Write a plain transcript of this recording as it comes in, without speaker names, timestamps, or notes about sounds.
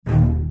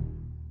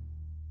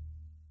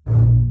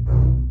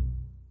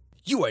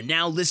You are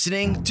now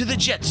listening to the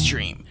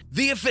Jetstream,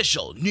 the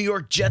official New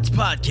York Jets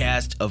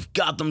podcast of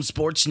Gotham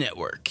Sports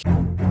Network.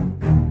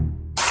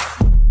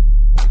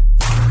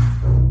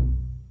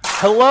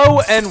 Hello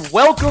and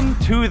welcome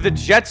to the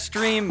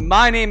Jetstream.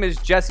 My name is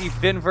Jesse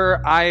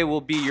Finver. I will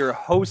be your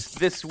host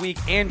this week.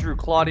 Andrew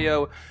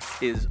Claudio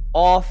is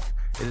off.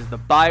 It is the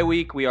bye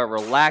week. We are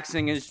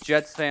relaxing as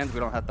Jets fans. We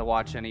don't have to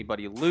watch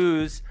anybody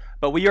lose.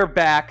 But we are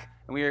back,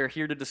 and we are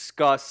here to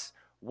discuss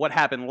what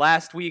happened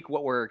last week,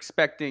 what we're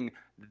expecting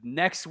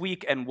next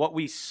week, and what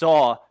we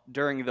saw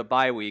during the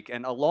bye week.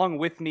 And along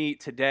with me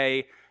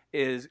today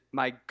is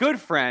my good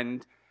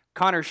friend,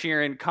 Connor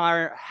Sheeran.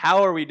 Connor,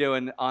 how are we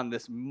doing on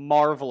this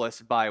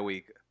marvelous bye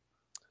week?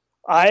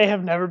 I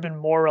have never been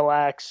more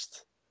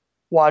relaxed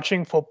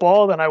watching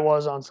football than I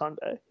was on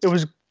Sunday. It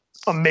was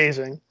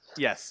amazing.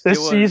 Yes.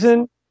 This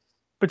season,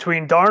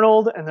 between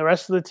Darnold and the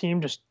rest of the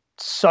team just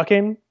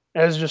sucking,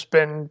 has just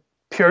been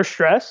pure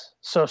stress.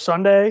 So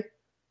Sunday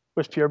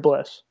was pure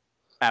bliss.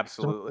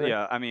 Absolutely.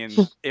 Yeah. I mean,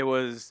 it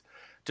was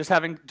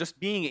just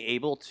being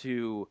able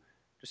to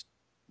just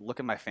look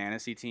at my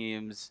fantasy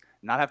teams,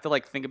 not have to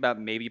think about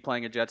maybe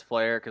playing a Jets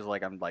player because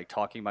I'm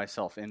talking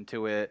myself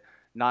into it,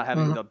 not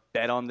having to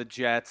bet on the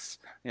Jets.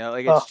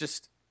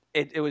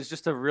 It was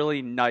just a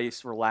really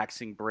nice,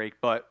 relaxing break.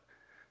 But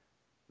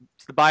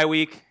it's the bye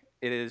week.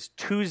 It is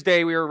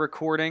Tuesday we are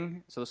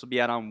recording, so this will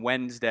be out on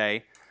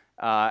Wednesday.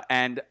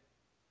 And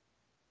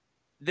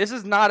this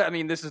is not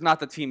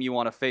the team you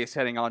want to face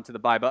heading on to the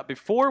bye. But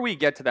before we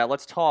get to that,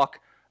 let's talk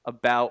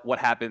about what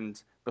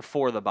happened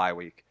before the bye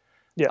week.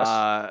 Yes.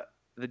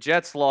 The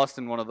Jets lost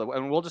in one of the,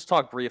 and we'll just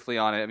talk briefly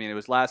on it. I mean, it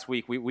was last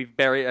week. We've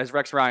buried, as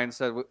Rex Ryan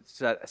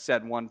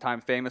said one time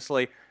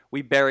famously,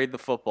 we buried the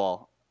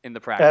football in the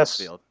practice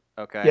field.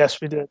 Okay. Yes,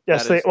 we did.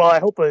 Yes, I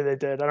hope they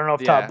did. I don't know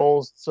if Todd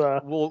Bowles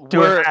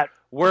doing that.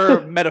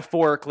 We're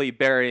metaphorically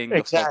burying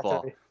the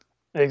football.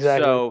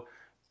 Exactly. So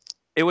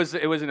it was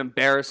an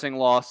embarrassing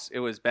loss. It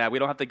was bad. We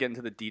don't have to get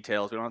into the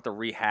details. We don't have to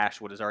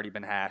rehash what has already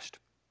been hashed.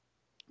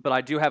 But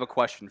I do have a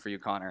question for you,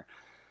 Connor.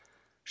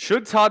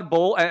 Should Todd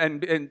Bowles,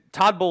 and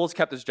Todd Bowles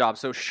kept his job,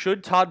 so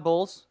should Todd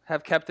Bowles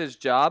have kept his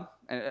job?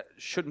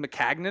 Should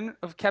Maccagnan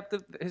have kept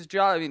his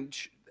job? I mean,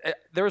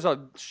 there was a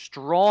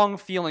strong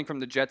feeling from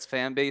the Jets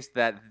fan base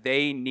that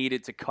they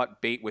needed to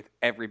cut bait with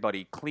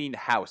everybody, clean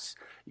house.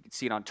 You can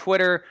see it on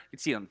Twitter, you can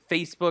see it on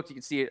Facebook, you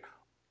can see it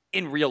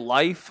in real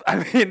life.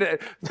 I mean,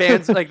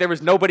 fans, there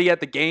was nobody at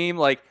the game.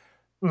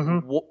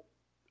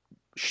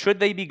 Should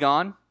they be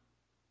gone?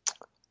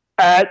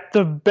 At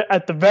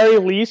the very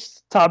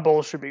least, Todd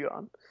Bowles should be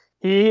gone.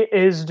 He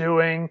is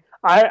doing.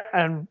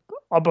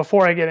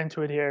 Before I get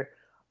into it here,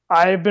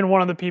 I've been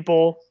one of the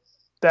people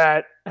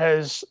that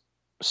has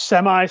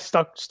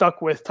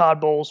stuck with Todd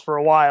Bowles for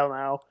a while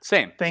now.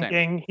 Same.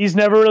 He's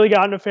never really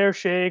gotten a fair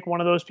shake. One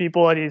of those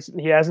people that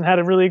he hasn't had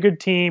a really good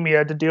team. He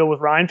had to deal with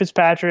Ryan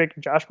Fitzpatrick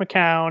and Josh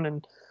McCown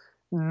and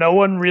no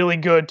one really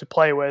good to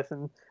play with.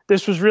 And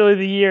this was really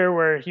the year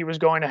where he was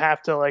going to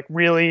have to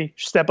really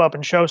step up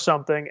and show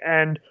something.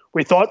 And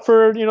we thought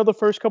for, the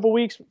first couple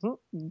weeks,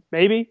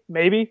 maybe,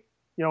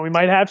 we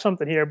might have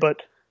something here.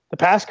 But the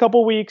past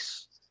couple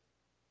weeks,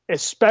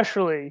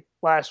 especially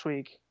last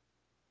week,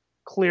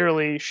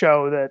 clearly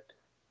show that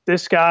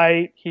this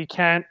guy, he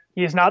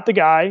is not the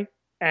guy.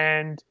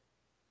 And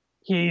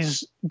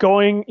he's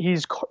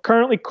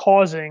currently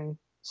causing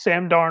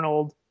Sam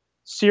Darnold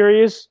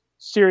serious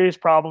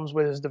problems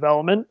with his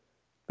development,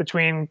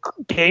 between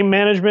game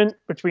management,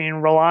 between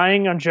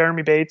relying on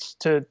Jeremy Bates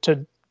to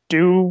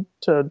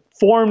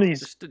form these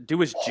just to do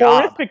his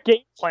horrific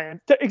game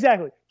plan.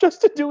 Exactly.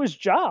 Just to do his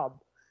job.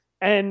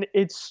 And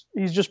he's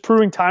just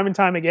proving time and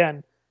time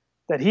again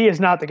that he is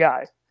not the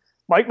guy.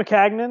 Mike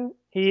Maccagnan,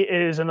 he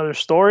is another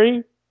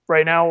story.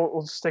 Right now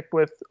I'll stick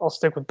with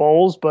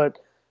Bowles, but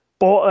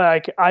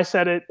I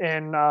said it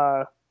in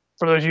for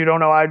those of you who don't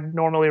know, I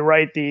normally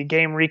write the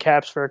game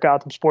recaps for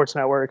Gotham Sports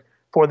Network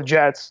for the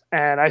Jets.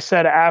 And I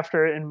said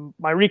after in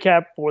my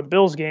recap for the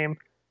Bills game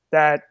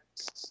that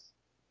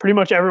pretty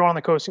much everyone on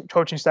the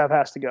coaching staff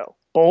has to go.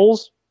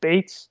 Bowles,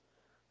 Bates,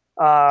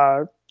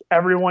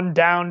 everyone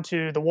down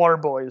to the Water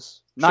Boys.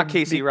 Not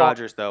Casey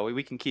Rogers, though.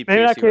 We can keep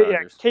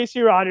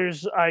Casey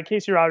Rogers. Yeah,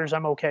 Casey Rogers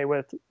I'm okay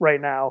with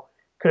right now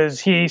because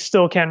he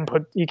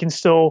can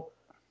still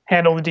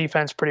handle the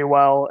defense pretty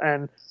well.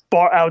 And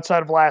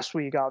outside of last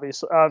week,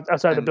 obviously,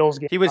 outside of the Bills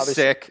game, he was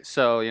obviously. Sick,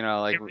 so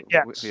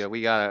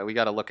we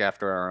gotta look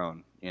after our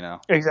own,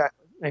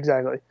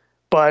 Exactly.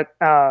 But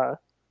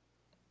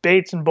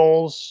Bates and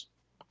Bowles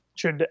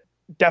should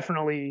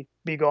definitely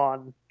be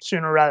gone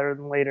sooner rather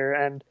than later,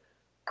 and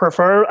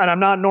I'm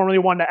not normally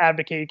one to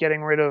advocate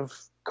getting rid of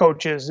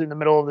coaches in the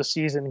middle of the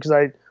season because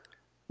I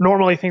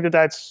normally think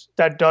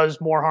that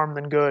does more harm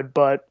than good.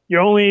 But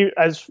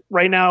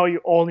right now you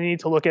only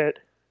need to look at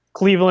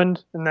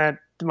Cleveland and that.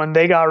 When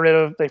they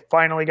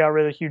finally got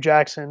rid of Hugh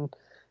Jackson,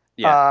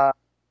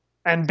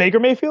 and Baker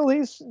Mayfield,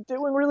 he's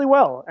doing really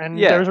well. And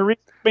there's a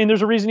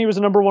reason he was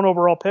a number one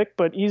overall pick,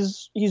 but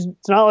it's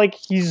not like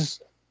he's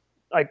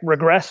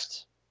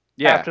regressed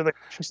after the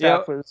coaching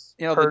staff was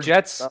the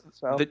Jets. Stuff,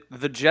 so.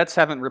 The Jets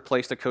haven't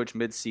replaced a coach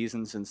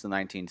mid-season since the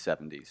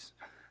 1970s.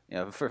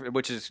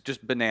 Which is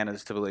just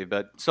bananas to believe.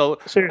 But so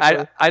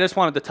I just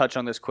wanted to touch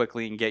on this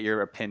quickly and get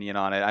your opinion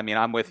on it. I mean,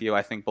 I'm with you.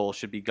 I think Bowles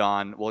should be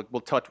gone. We'll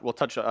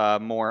touch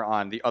more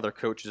on the other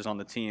coaches on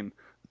the team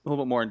a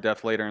little bit more in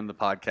depth later in the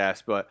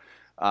podcast. But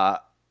I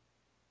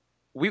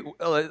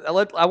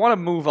want to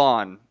move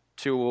on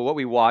to what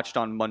we watched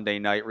on Monday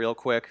night real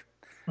quick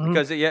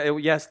because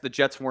yes, the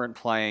Jets weren't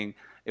playing.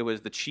 It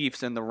was the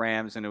Chiefs and the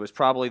Rams, and it was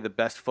probably the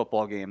best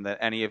football game that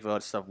any of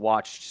us have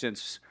watched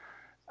since.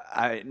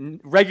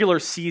 Regular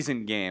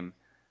season game,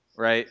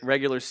 right?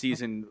 Regular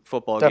season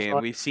football game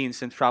we've seen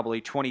since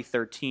probably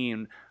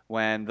 2013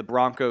 when the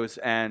Broncos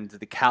and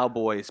the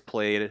Cowboys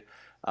played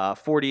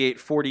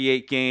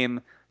 48-48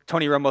 game.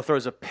 Tony Romo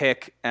throws a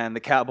pick and the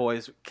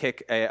Cowboys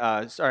kick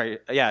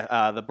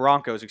the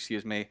Broncos,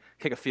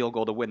 kick a field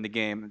goal to win the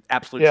game.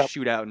 Absolute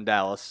shootout in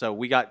Dallas. So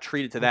we got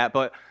treated to that.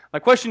 But my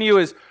question to you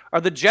is,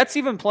 are the Jets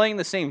even playing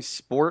the same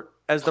sport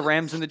as the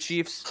Rams and the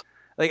Chiefs?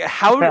 Like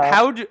how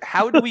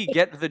do we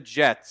get the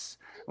Jets?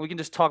 We can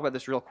just talk about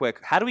this real quick.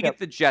 How do we get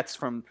the Jets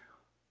from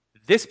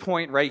this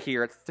point right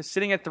here,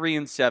 sitting at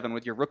 3-7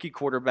 with your rookie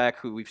quarterback,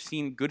 who we've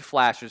seen good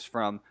flashes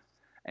from,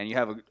 and you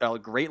have a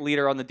great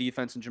leader on the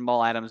defense in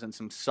Jamal Adams and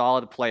some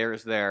solid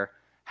players there?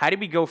 How do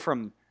we go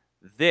from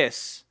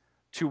this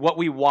to what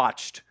we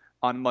watched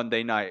on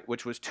Monday night,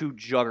 which was two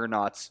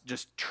juggernauts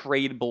just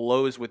trade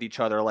blows with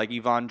each other like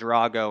Ivan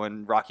Drago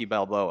and Rocky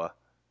Balboa?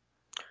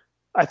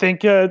 I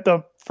think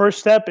the first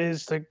step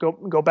is to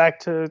go back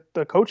to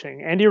the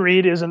coaching. Andy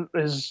Reid is an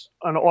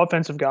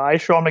offensive guy.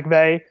 Sean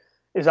McVay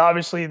is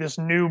obviously this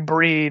new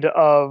breed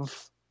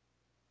of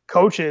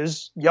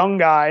coaches, young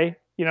guy.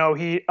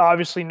 He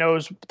obviously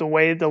knows the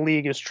way the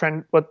league is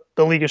what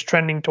the league is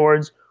trending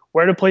towards,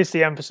 where to place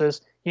the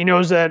emphasis. He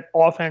knows that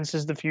offense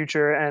is the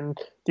future, and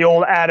the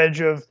old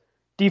adage of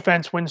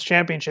defense wins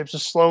championships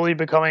is slowly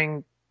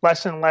becoming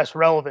less and less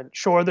relevant.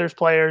 Sure, there's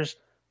players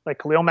like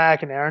Khalil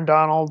Mack and Aaron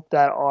Donald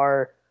that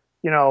are,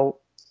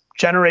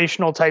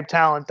 generational type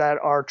talent that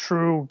are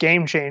true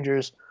game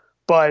changers.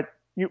 But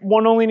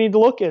one only need to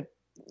look at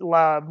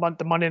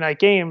the Monday night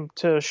game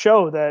to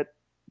show that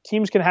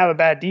teams can have a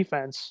bad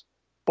defense.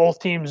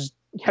 Both teams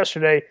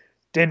yesterday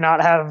did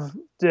not have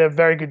the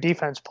very good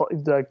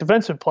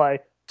defensive play.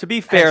 To be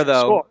fair,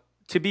 though,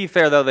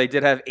 they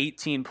did have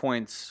 18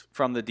 points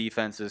from the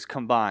defenses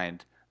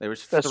combined. There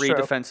was three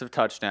defensive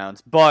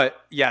touchdowns. But,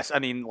 yes, I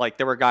mean,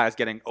 there were guys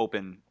getting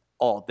open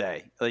all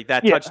day.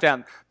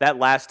 Touchdown, that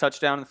last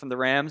touchdown from the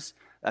Rams,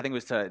 I think it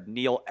was to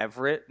Neil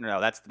Everett. No,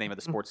 that's the name of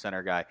the Sports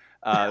Center guy.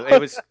 It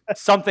was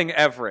something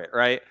Everett,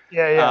 right?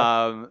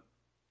 Yeah.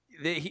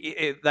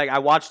 I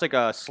watched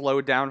a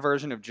slowed down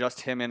version of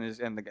just him and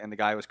the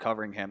guy who was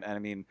covering him. And, I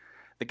mean,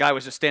 the guy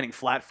was just standing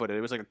flat-footed.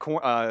 It was like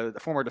a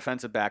former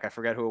defensive back, I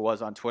forget who it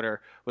was on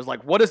Twitter, was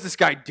like, what is this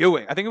guy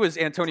doing? I think it was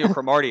Antonio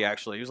Cromartie,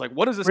 actually. He was like,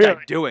 what is this guy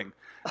doing?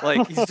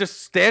 He's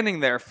just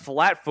standing there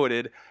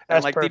flat-footed,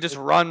 and he just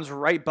runs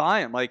right by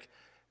him.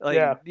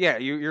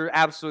 You're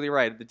absolutely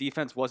right. The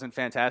defense wasn't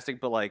fantastic,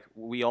 but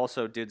we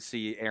also did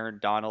see Aaron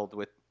Donald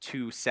with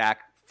 2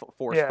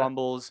 forced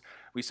fumbles.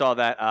 We saw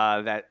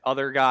that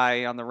other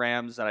guy on the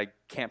Rams that I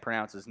can't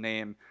pronounce his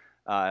name.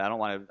 I don't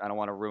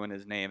want to ruin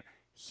his name.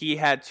 He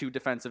had 2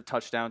 defensive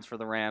touchdowns for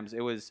the Rams.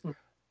 It was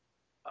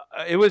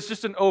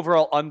just an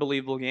overall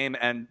unbelievable game,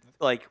 and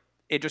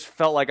it just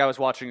felt like I was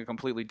watching a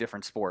completely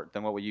different sport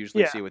than what we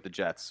usually see with the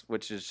Jets,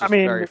 which is just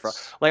very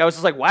I was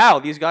just like, wow,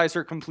 these guys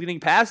are completing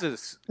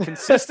passes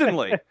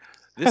consistently.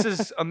 This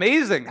is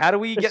amazing. How do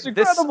we get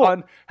this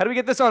on? How do we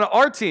get this on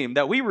our team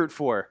that we root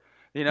for?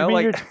 You're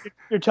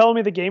telling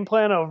me the game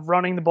plan of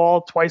running the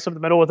ball twice up the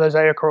middle with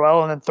Isaiah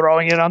Crowell and then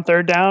throwing it on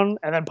third down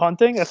and then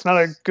punting? That's not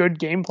a good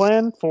game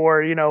plan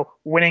for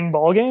winning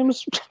ball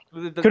games.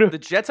 The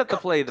Jets have to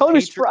play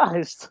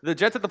the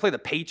Jets have to play the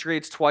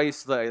Patriots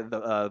twice.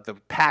 The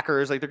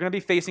Packers, they're going to be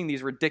facing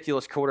these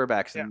ridiculous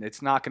quarterbacks, and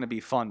it's not going to be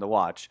fun to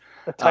watch.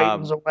 The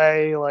Titans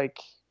away,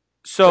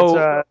 it's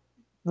a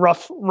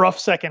rough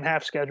second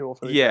half schedule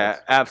for the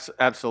Jets.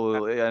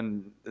 Absolutely,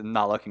 and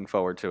not looking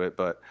forward to it,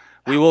 but.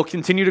 We will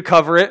continue to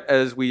cover it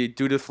as we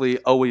dutifully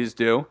always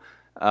do.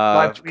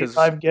 Live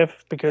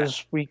GIF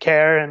because we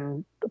care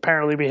and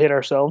apparently we hate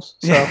ourselves.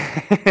 So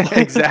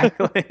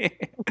exactly.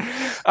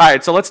 All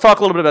right, so let's talk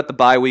a little bit about the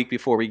bye week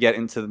before we get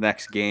into the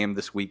next game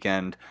this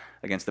weekend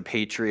against the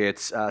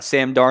Patriots.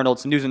 Sam Darnold,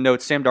 some news and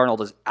notes. Sam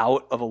Darnold is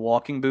out of a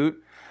walking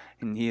boot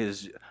and he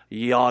is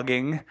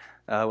yogging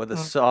with a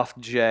soft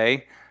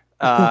J.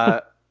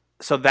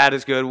 So that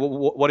is good.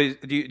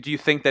 Do you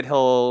think that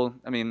he'll?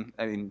 I mean,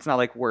 it's not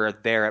like we're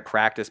there at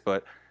practice,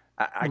 but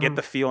I get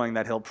the feeling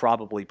that he'll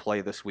probably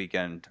play this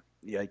weekend.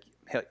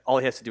 All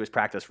he has to do is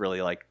practice really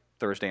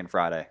Thursday and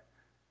Friday.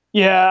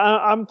 Yeah,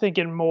 I'm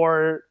thinking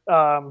more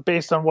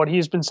based on what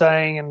he's been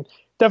saying, and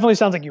definitely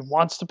sounds like he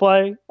wants to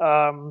play.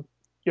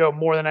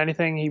 More than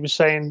anything, he was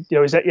saying,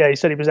 he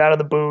said he was out of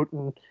the boot,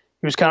 and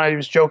he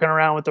was joking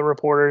around with the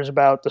reporters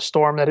about the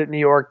storm that hit New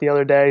York the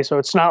other day. So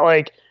it's not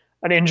like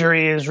an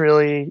injury is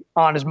really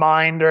on his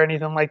mind or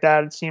anything like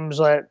that. It seems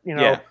like,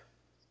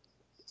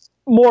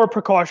 more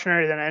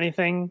precautionary than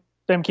anything,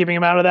 them keeping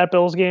him out of that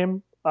Bills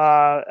game.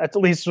 At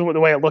least the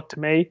way it looked to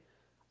me.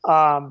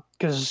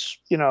 Because,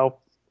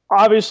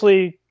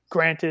 obviously,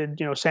 granted,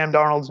 Sam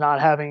Darnold's not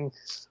having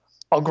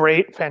a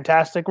great,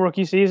 fantastic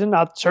rookie season.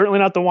 Certainly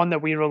not the one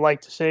that we would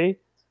like to see.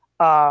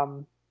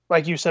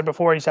 Like you said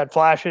before, he's had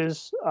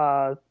flashes.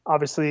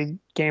 Obviously,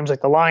 games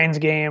like the Lions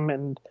game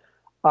and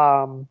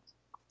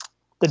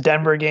the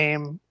Denver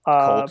game,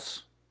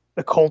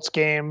 the Colts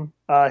game.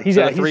 He's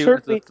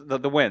certainly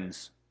the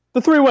wins.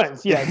 The 3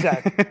 wins. Yeah,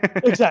 exactly.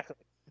 Exactly.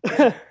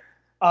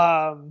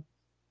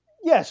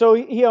 So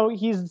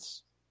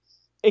he's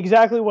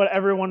exactly what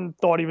everyone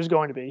thought he was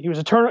going to be. He was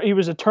a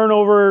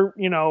turnover,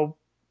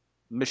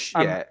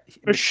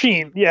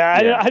 machine. Yeah.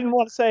 I didn't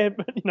want to say it,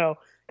 but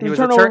he was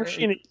a turnover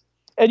machine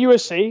at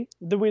USC.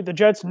 The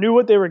Jets knew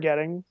what they were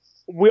getting.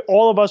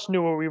 All of us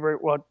knew what we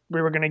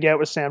were going to get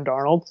with Sam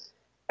Darnold,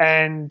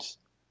 and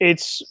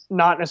it's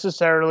not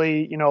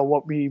necessarily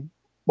what we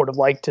would have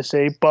liked to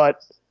see,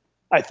 but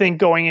I think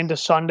going into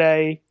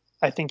Sunday,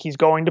 I think he's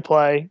going to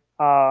play.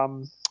 I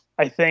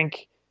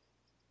think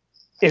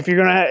if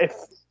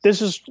this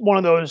is one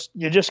of those,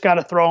 you just got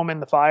to throw him in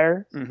the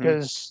fire,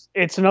 because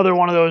it's another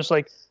one of those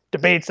like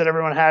debates that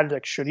everyone had.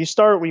 Like, should he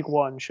start week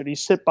 1? Should he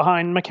sit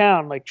behind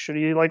McCown? Like, should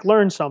he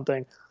learn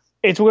something?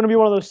 It's going to be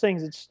one of those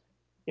things.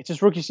 It's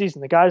his rookie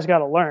season. The guy's got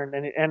to learn,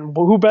 and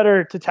who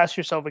better to test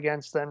yourself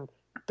against than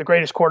the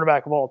greatest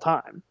quarterback of all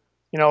time?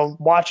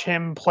 Watch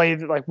him play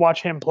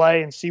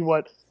and see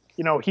what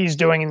he's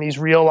doing in these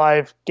real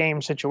life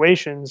game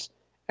situations,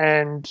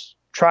 and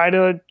try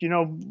to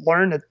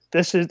learn that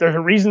there's a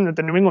reason that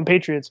the New England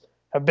Patriots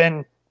have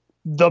been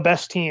the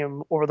best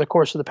team over the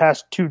course of the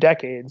past 2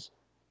 decades,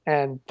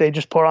 and they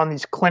just put on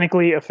these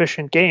clinically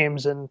efficient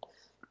games. And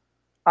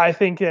I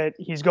think that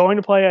he's going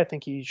to play. I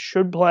think he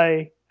should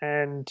play,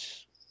 and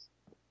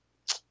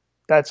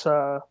that's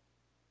No,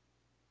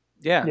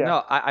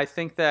 I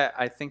think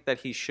that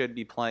he should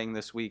be playing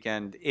this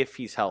weekend if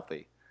he's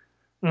healthy.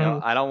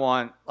 I don't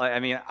want.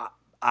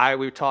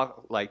 We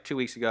talked 2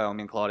 weeks ago.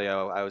 Me and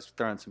Claudio, I was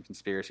throwing some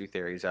conspiracy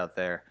theories out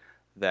there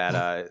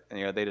that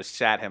they just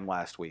sat him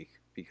last week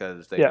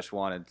because they just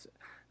wanted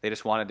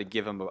to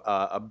give him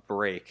a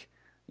break,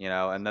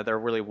 and that there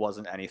really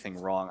wasn't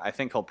anything wrong. I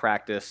think he'll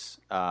practice.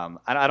 I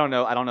don't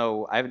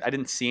know. I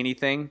didn't see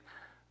anything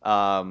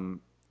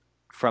from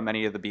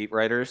any of the beat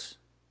writers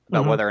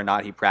about whether or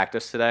not he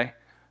practiced today.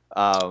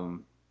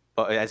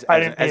 But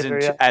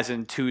as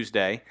in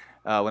Tuesday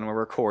when we're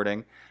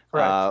recording.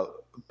 Right.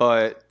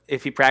 But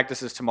if he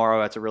practices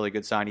tomorrow, that's a really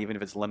good sign, even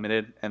if it's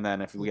limited. And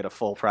then if we get a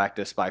full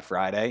practice by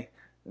Friday,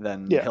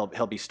 then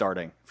he'll be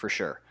starting for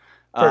sure.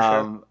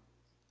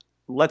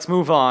 Let's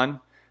move on.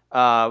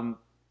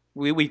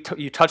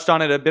 You touched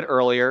on it a bit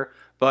earlier,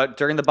 but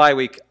during the bye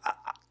week,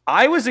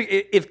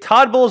 if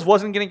Todd Bowles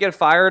wasn't going to get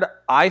fired,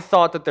 I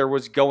thought that there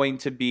was going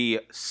to be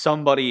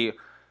somebody,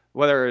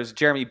 whether it was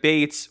Jeremy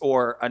Bates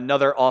or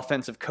another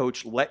offensive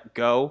coach, let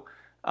go.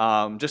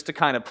 Just to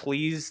kind of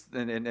please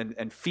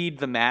and feed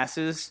the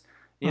masses,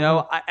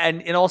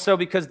 and also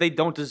because they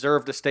don't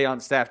deserve to stay on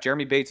staff.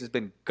 Jeremy Bates has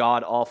been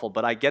god awful,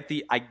 but I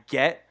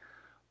get.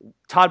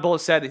 Todd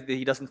Bowles said that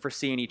he doesn't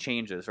foresee any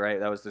changes. Right,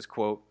 that was this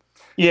quote.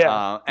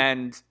 Yeah,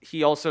 and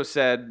he also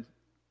said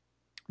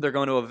they're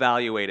going to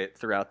evaluate it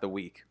throughout the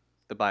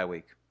bye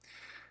week.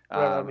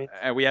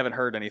 And we haven't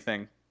heard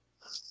anything,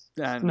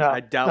 and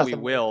I doubt we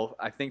will.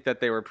 I think that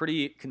they were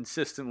pretty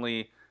consistent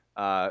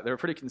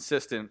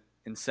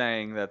in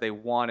saying that they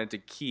wanted to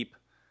keep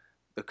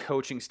the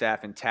coaching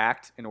staff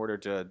intact in order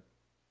to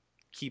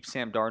keep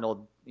Sam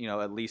Darnold,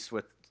 at least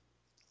with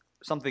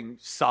something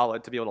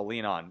solid to be able to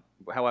lean on.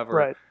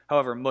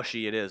 However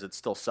mushy it is, it's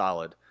still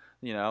solid,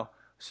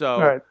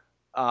 So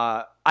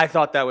I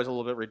thought that was a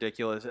little bit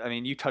ridiculous. I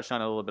mean, you touched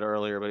on it a little bit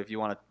earlier, but if you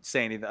want to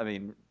say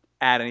anything,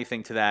 add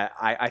anything to that,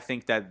 I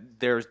think that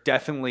there's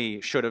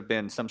definitely should have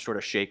been some sort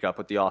of shakeup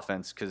with the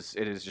offense because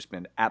it has just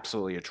been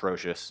absolutely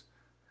atrocious.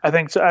 I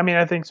think so.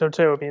 I think so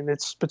too.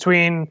 It's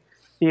between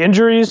the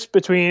injuries,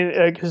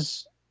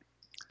 because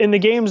in the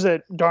games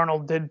that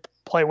Darnold did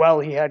play well,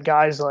 he had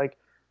guys that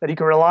he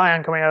could rely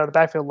on coming out of the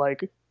backfield,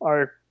 like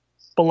our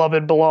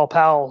beloved Bilal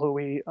Powell,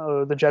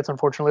 who the Jets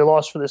unfortunately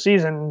lost for the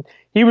season.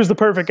 He was the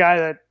perfect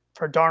guy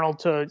for Darnold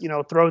to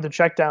throw the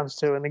checkdowns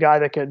to, and the guy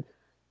that could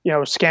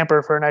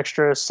scamper for an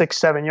extra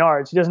 6-7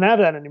 yards. He doesn't have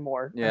that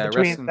anymore. Yeah,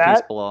 rest in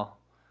peace, Bilal.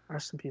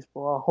 Rest in peace,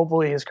 Bilal.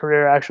 Hopefully his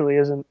career actually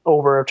isn't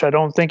over, which I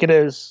don't think it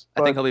is.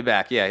 I think he'll be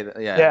back.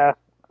 Yeah.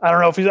 I don't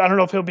know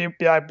if he'll be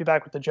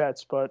back with the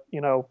Jets, but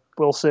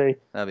we'll see.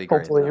 That'd be great.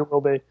 Hopefully he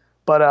will be.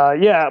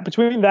 But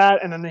between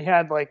that and then they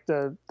had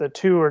the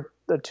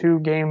two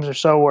games or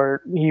so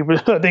where he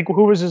was, I think,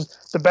 who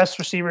was the best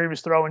receiver he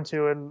was throwing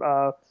to,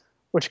 and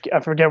which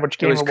I forget which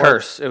game it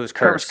was. It was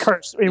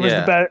Curse. He was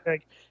the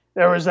best.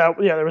 There was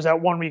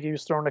that 1 week he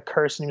was throwing to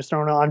Curse and he was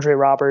throwing to Andre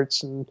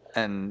Roberts and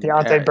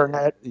Deontay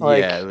Burnett.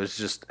 It was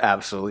just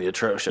absolutely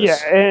atrocious. Yeah,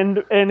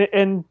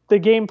 and the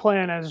game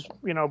plan, as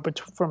you know,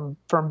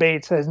 from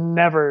Bates has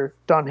never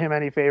done him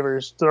any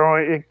favors.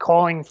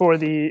 Calling for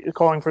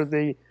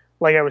the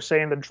like I was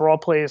saying, the draw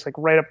plays like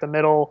right up the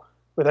middle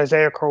with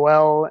Isaiah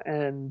Crowell,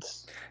 and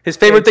his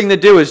favorite thing to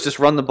do is just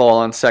run the ball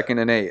on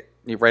 2nd and 8.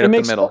 Right up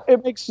the middle.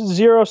 It makes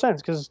zero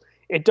sense because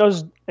it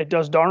does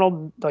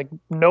Darnold like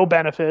no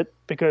benefit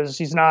because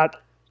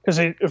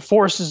it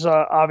forces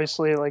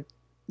obviously, like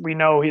we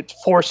know, it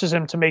forces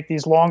him to make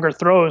these longer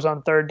throws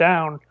on 3rd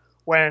down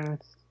when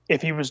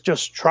if he was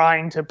just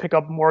trying to pick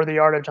up more of the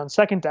yardage on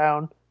 2nd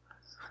down,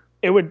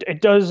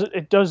 it does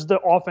the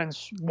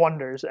offense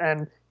wonders.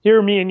 And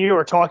here me and you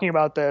are talking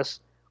about this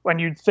when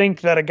you'd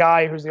think that a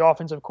guy who's the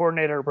offensive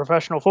coordinator of a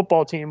professional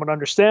football team would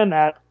understand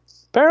that.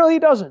 Apparently he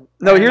doesn't.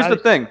 No, here's the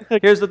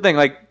thing.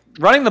 Like,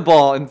 running the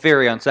ball in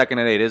theory on 2nd and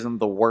 8 isn't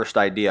the worst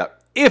idea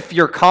if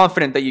you're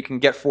confident that you can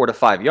get 4 to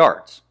 5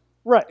 yards.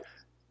 Right.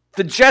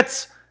 The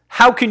Jets,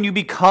 how can you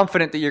be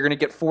confident that you're going to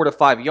get 4 to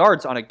 5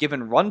 yards on a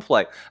given run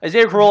play?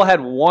 Isaiah Crowell had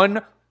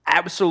one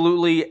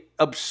absolutely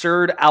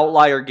absurd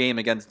outlier game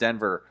against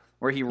Denver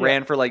where he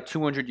ran for like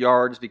 200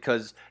 yards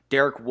because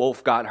Derek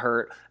Wolfe got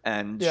hurt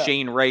and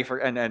Shane Ray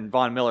and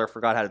Von Miller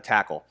forgot how to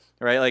tackle.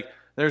 Right? Like,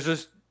 there was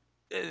just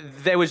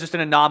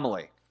an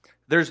anomaly.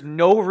 There's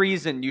no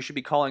reason you should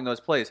be calling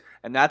those plays,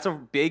 and that's a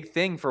big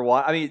thing for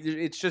why. I mean,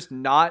 it's just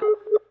not.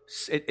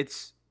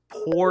 It's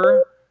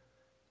poor.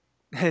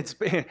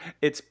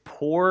 It's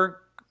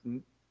poor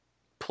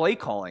play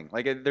calling.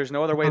 Like, there's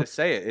no other way to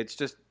say it. It's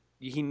just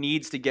he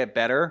needs to get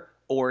better,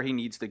 or he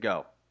needs to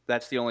go.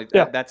 That's the only.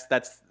 Yeah. That's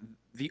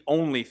the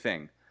only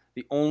thing.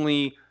 The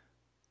only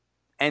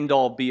end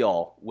all be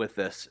all with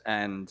this,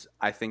 and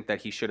I think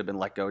that he should have been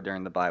let go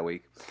during the bye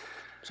week.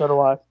 So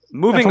do I.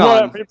 Moving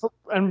on.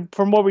 And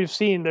from what we've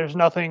seen, there's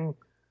nothing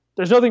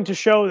to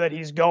show that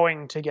he's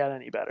going to get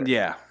any better.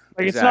 Yeah.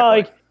 Like,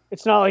 exactly.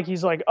 It's not like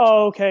he's like,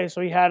 oh, okay, so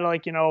he had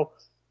like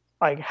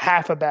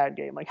half a bad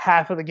game. Like,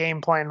 half of the game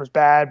plan was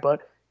bad,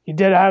 but he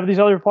did have these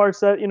other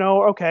parts that,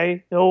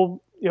 okay,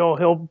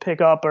 he'll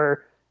pick up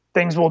or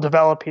things will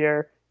develop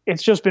here.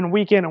 It's just been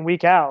week in and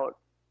week out.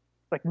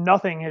 Like,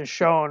 nothing has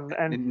shown.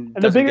 And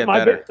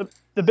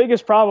the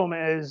biggest problem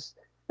is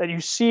that you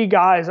see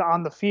guys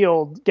on the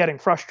field getting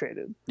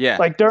frustrated. Yeah.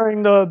 Like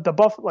during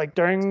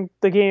during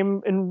the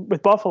game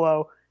with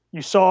Buffalo,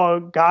 you saw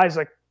guys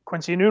like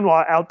Quincy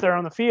Enunwa out there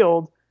on the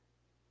field,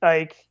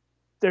 like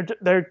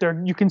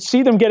they're you can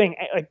see them getting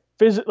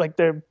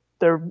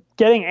they're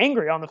getting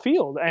angry on the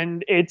field,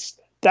 and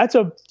that's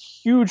a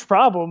huge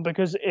problem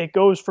because it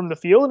goes from the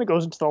field and it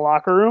goes into the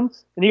locker room,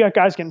 and you got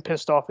guys getting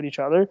pissed off at each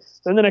other.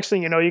 Then the next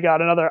thing you know, you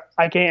got another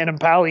Ike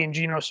Anampali and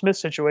Geno Smith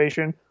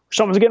situation where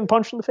someone's getting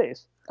punched in the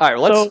face. All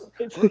right,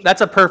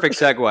 that's a perfect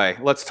segue.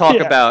 Let's talk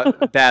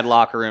about bad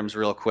locker rooms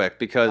real quick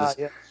because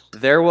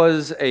there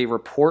was a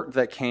report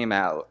that came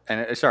out, and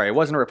it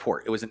wasn't a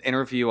report. It was an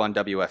interview on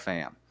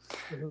WFAN.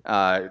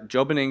 Mm-hmm.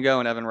 Joe Beningo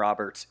and Evan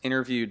Roberts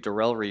interviewed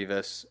Darrelle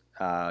Revis.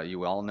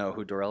 You all know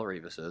who Darrelle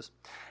Revis is.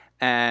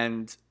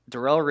 And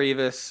Darrelle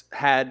Revis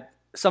had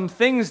some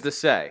things to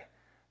say,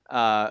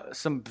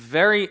 some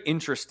very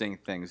interesting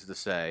things to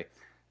say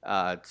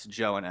to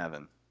Joe and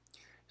Evan.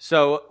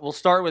 So we'll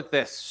start with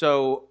this.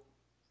 So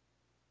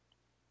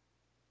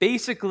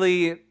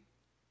basically,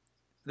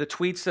 the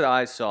tweets that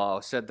I saw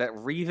said that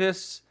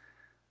Revis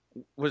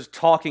was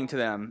talking to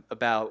them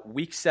about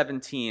Week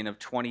 17 of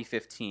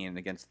 2015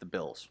 against the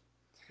Bills.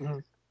 Mm-hmm.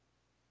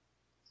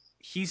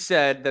 He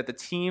said that the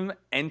team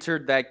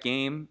entered that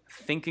game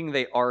thinking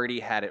they already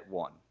had it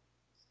won.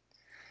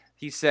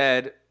 He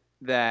said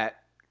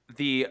that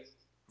the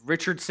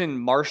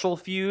Richardson-Marshall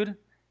feud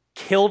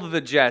killed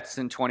the Jets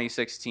in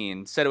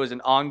 2016, said it was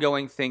an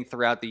ongoing thing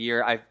throughout the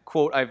year.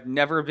 I've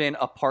never been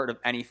a part of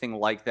anything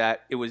like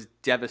that. It was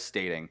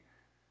devastating.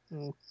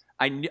 Mm.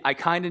 I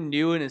kind of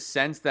knew in a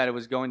sense that it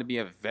was going to be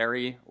a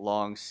very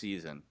long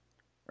season,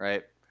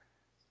 right?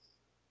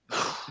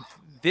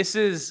 This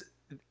is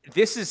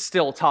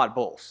still Todd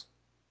Bowles.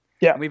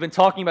 Yeah. And we've been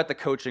talking about the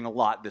coaching a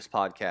lot this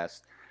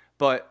podcast,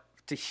 but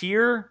to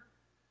hear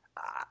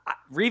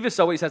Revis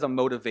always has a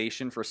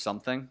motivation for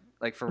something,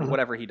 like for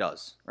whatever he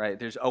does, right?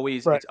 There's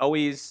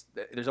always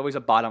a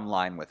bottom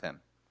line with him.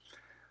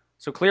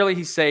 So clearly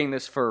he's saying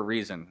this for a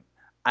reason.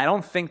 I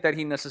don't think that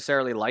he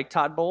necessarily liked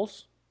Todd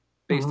Bowles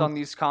based on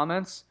these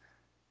comments.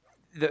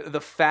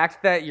 The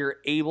fact that you're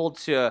able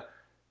to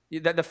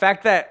the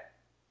fact that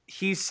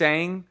he's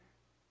saying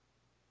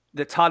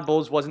that Todd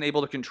Bowles wasn't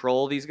able to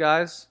control these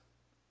guys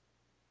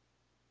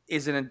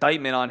is an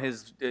indictment on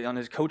his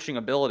coaching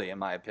ability, in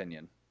my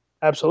opinion.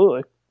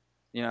 Absolutely.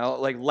 You know,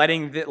 like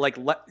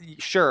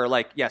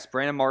yes,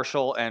 Brandon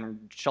Marshall and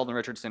Sheldon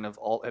Richardson have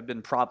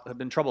been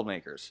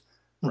troublemakers,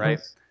 right?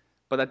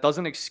 But that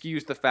doesn't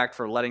excuse the fact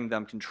for letting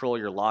them control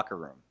your locker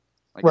room.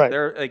 Like if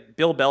they're like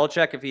Bill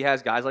Belichick, if he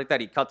has guys like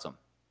that, he cuts them.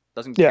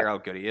 Doesn't care how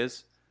good he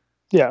is.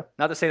 Yeah.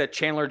 Not to say that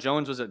Chandler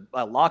Jones was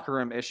a locker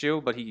room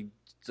issue, but he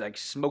like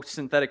smoked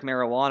synthetic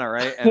marijuana,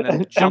 right? And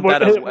then And jumped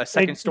out of a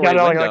second-story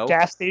got window. like a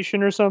gas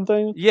station or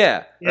something. Yeah,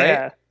 right.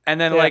 Yeah. And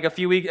then like a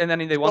few weeks, and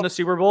then they won the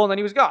Super Bowl, and then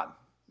he was gone.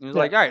 He was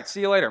like, "All right,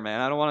 see you later,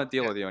 man. I don't want to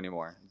deal with you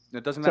anymore.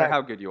 It doesn't matter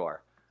how good you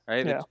are,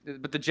 right?" Yeah.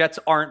 But the Jets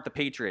aren't the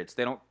Patriots.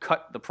 They don't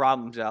cut the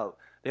problems out.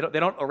 They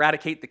don't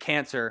eradicate the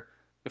cancer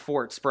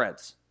before it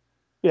spreads.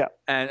 Yeah,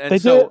 and they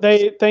so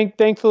did.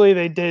 Thankfully,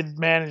 they did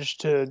manage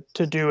to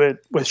do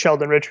it with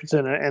Sheldon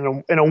Richardson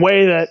in a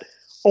way that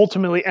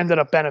ultimately ended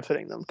up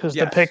benefiting them, because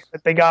the pick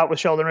that they got with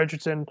Sheldon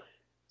Richardson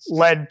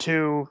led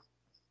to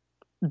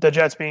the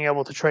Jets being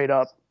able to trade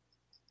up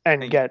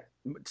and get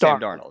Sam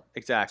Darnold.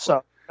 Exactly.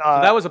 So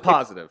that was a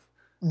positive,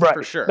 right?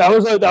 For sure. That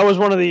was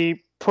one of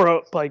the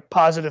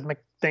positive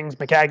things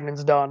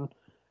McCagnon's done.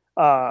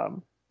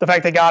 The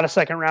fact they got a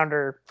second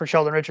rounder for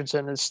Sheldon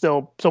Richardson is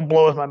still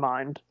blows my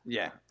mind.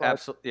 Yeah,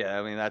 absolutely. Yeah,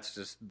 I mean, that's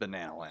just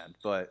banana land.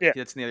 But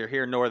it's neither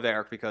here nor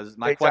there, because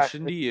my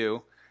question to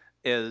you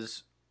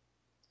is,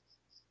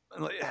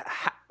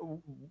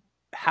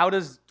 how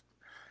does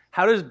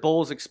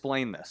Bowles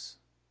explain this?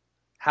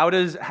 How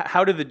do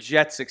the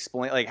Jets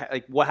explain,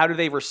 how do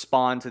they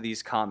respond to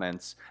these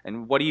comments?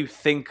 And what do you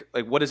think,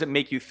 what does it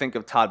make you think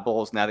of Todd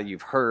Bowles now that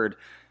you've heard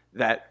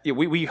that?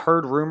 We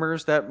heard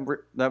rumors that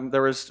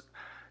there was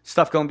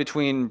stuff going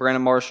between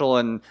Brandon Marshall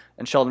and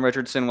Sheldon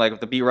Richardson. Like,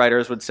 the beat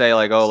writers would say,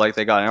 they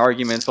got in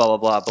arguments, blah,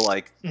 blah, blah.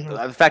 But,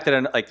 the fact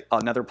that,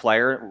 another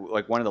player,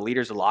 one of the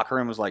leaders of the locker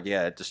room was like,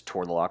 yeah, it just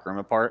tore the locker room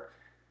apart.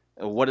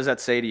 What does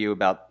that say to you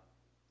about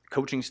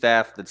coaching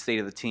staff, the state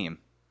of the team?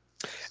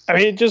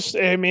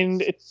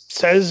 It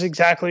says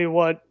exactly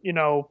what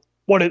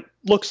it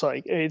looks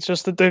like. It's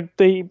just that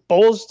the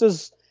Bowles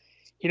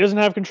doesn't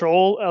have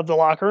control of the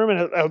locker room,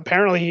 and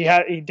apparently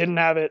he didn't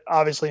have it,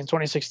 obviously, in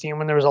 2016,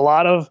 when there was a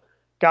lot of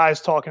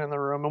guys talking in the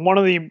room. And one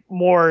of the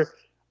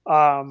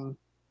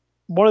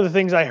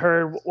things I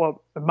heard,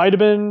 it might have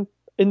been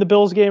in the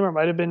Bills game, or it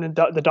might have been in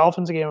the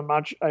Dolphins game.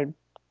 I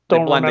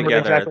don't remember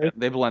exactly.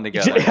 They blend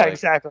together. Yeah,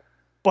 exactly.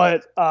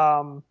 But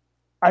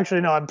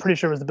actually, no, I'm pretty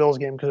sure it was the Bills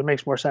game, because it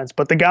makes more sense.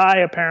 But the guy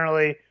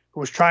apparently who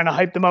was trying to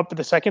hype them up for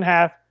the second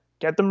half,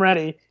 get them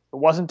ready, it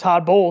wasn't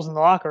Todd Bowles in the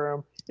locker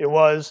room. It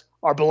was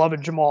our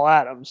beloved Jamal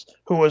Adams,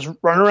 who was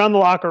running around the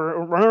locker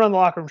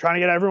room trying to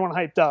get everyone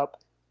hyped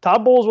up.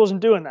 Todd Bowles wasn't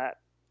doing that.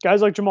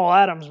 Guys like Jamal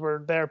Adams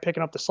were there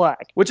picking up the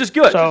slack, which is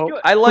good.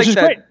 I like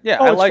that. Great. Yeah,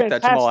 I like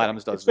that Jamal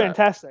Adams does that. It's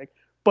fantastic.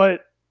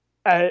 But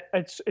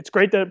it's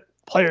great that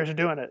players are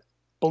doing it.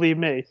 Believe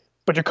me.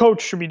 But your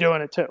coach should be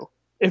doing it too,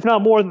 if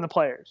not more than the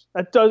players.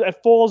 It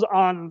falls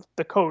on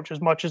the coach as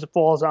much as it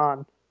falls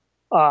on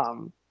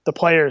the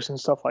players and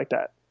stuff like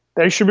that.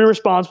 They should be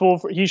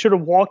responsible he should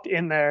have walked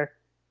in there,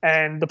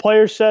 and the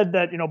players said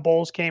that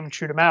Bowles came and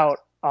chewed him out,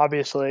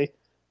 obviously,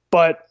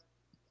 but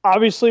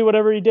obviously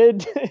whatever he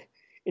did,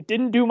 it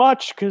didn't do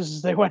much,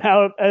 because they went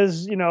out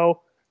in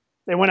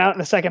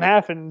the second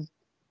half and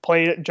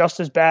played it just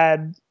as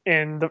bad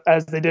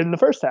as they did in the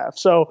first half.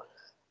 So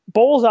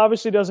Bowles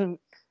obviously doesn't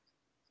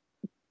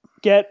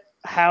get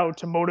how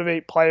to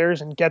motivate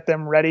players and get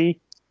them ready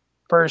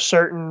for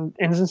certain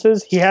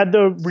instances. He had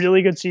the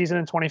really good season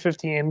in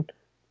 2015,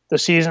 the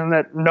season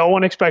that no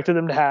one expected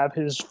him to have,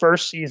 his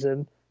first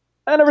season,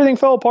 and everything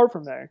fell apart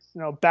from there.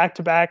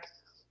 Back-to-back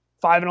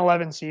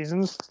 5-11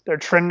 seasons. They're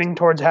trending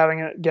towards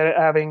having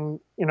another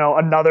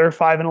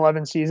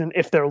 5-11 season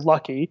if they're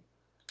lucky.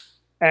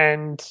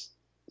 And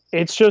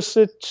it's just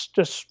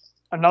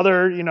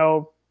another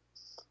nail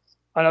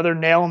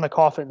in the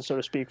coffin, so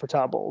to speak, for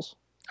Todd Bowles.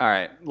 All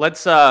right,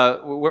 let's.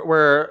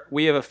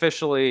 We have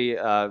officially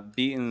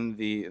beaten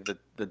the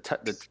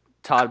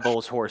Todd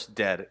Bowles horse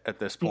dead at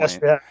this point. Yes,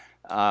 yeah.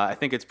 I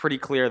think it's pretty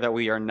clear that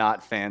we are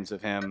not fans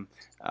of him.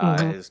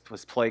 His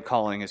play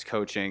calling, his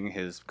coaching,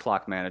 his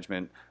clock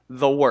management,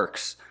 the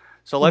works.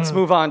 So let's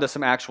move on to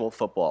some actual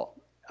football.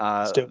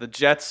 The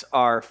Jets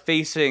are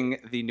facing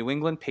the New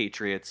England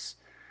Patriots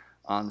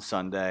on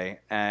Sunday,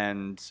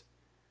 and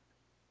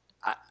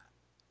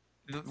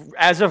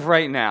as of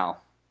right now,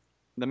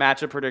 the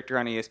matchup predictor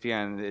on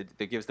ESPN,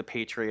 it gives the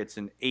Patriots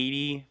an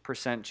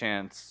 80%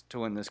 chance to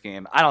win this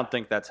game. I don't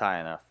think that's high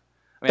enough.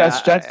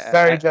 That's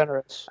very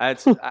generous. I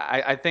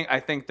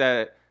think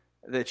that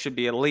it should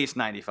be at least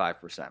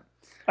 95%.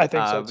 I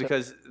think so, too.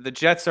 Because the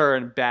Jets are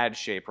in bad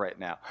shape right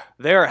now.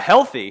 They are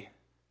healthy.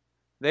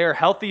 They are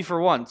healthy for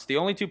once. The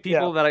only two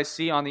people that I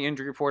see on the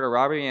injury report are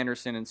Robbie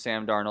Anderson and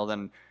Sam Darnold.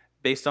 And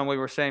based on what we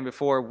were saying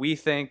before, we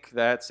think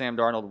that Sam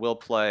Darnold will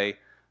play.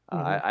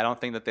 I don't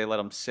think that they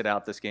let him sit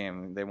out this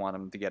game. They want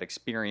him to get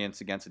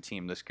experience against a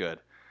team this good.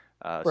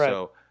 Right.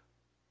 So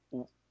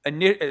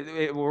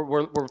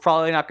we're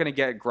probably not going to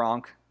get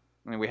Gronk.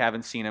 I mean, we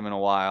haven't seen him in a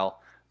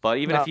while. But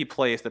even if he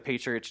plays, the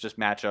Patriots just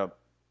match up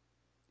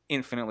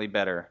infinitely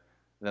better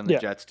than the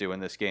Jets do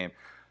in this game.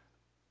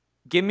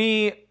 Give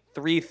me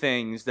 3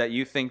 things that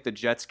you think the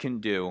Jets can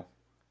do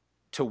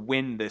to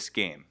win this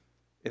game.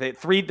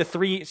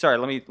 Sorry,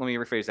 let me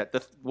rephrase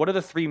that. What are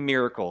the 3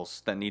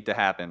 miracles that need to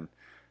happen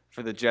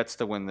for the Jets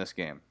to win this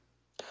game?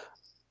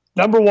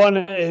 Number one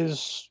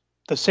is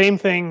the same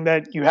thing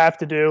that you have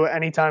to do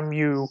anytime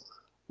you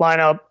line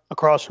up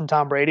across from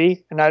Tom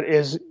Brady, and that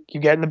is you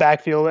get in the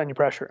backfield and you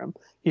pressure him.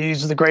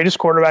 He's the greatest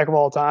quarterback of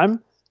all time,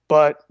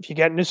 but if you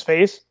get in his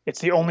face, it's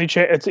the only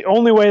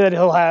way that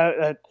he'll have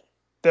that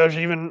there's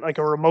even like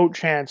a remote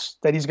chance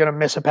that he's going to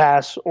miss a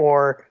pass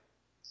or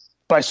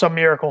by some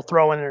miracle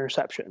throw an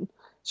interception.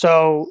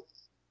 So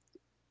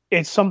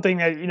it's something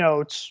that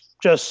it's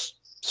just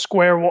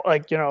square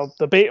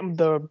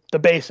the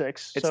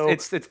basics.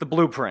 It's the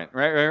blueprint,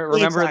 right?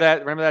 Remember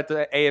that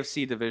the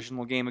AFC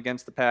divisional game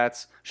against the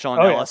Pats, Sean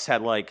Ellis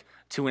had like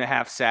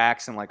 2.5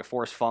 sacks and like a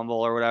forced fumble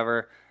or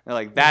whatever. And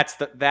like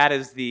that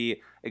is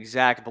the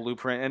exact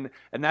blueprint,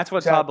 and that's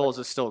what Todd Bowles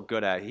is still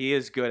good at. He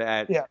is good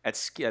at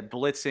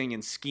blitzing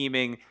and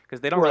scheming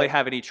because they don't really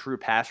have any true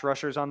pass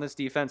rushers on this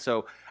defense.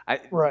 So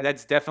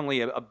that's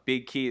definitely a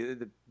big key.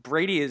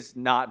 Brady has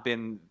not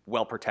been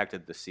well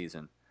protected this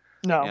season.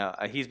 No,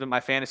 he's been my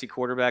fantasy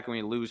quarterback when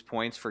we lose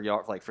points for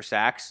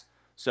sacks.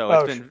 So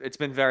it's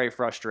been very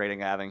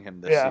frustrating having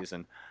him this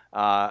season.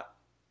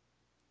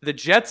 The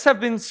Jets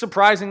have been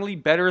surprisingly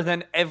better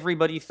than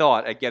everybody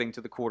thought at getting to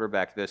the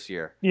quarterback this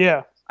year.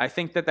 Yeah, I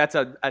think that's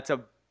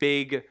a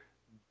big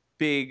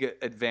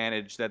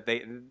advantage that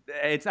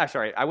it's not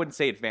sorry. I wouldn't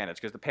say advantage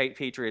because the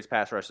Patriots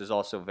pass rush is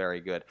also very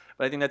good,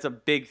 but I think that's a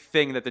big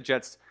thing that the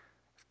Jets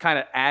kind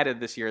of added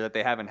this year that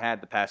they haven't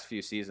had the past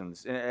few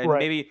seasons, and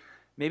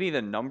maybe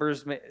the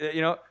numbers,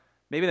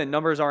 maybe the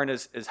numbers aren't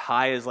as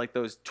high as like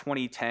those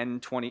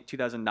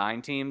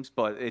 2009 teams,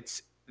 but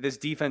this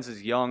defense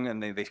is young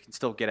and they can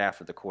still get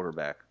after the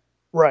quarterback.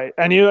 Right.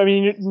 And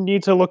you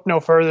need to look no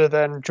further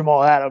than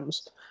Jamal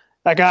Adams.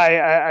 That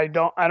guy, I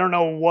don't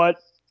know what,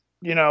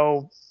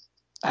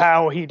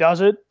 how he does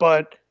it,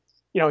 but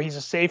he's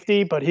a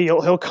safety, but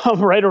he'll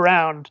come right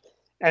around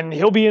and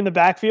he'll be in the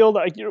backfield.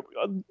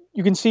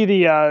 You can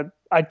see I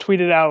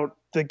tweeted out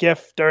the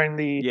GIF during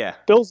the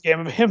Bills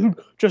game of him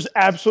just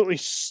absolutely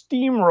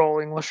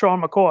steamrolling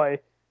LaShawn McCoy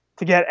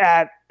to get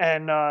at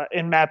and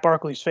in Matt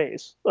Barkley's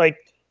face. Like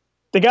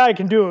the guy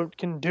can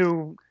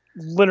do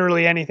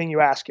literally anything you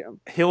ask him.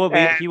 He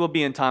will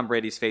be in Tom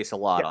Brady's face a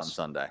lot on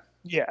Sunday.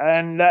 Yeah,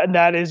 and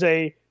that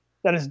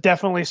is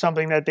definitely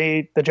something that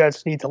the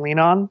Jets need to lean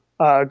on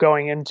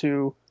going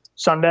into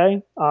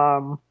Sunday.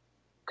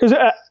 Because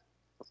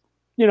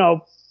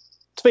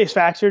let's face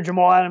facts here,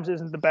 Jamal Adams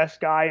isn't the best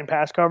guy in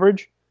pass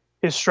coverage.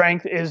 His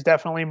strength is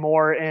definitely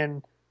more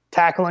in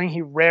tackling.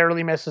 He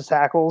rarely misses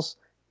tackles.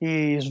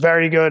 He's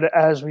very good,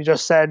 as we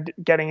just said,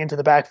 getting into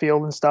the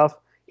backfield and stuff.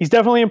 He's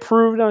definitely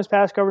improved on his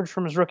pass coverage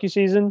from his rookie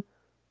season,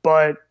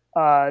 but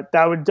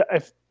that would,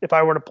 if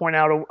I were to point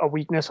out a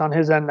weakness on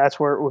his end, that's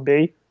where it would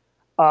be.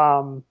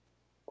 Other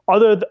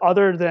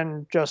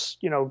than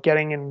just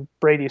getting in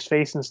Brady's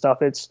face and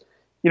stuff, it's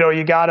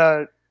you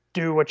gotta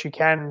do what you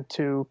can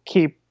to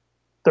keep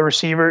the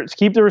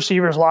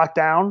receivers locked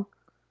down,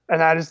 and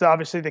that is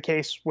obviously the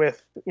case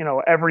with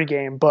every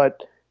game.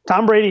 But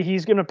Tom Brady,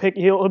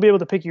 he'll be able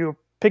to pick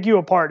you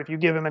apart if you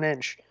give him an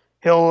inch.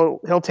 He'll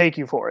take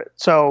you for it.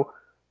 So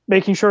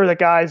making sure that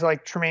guys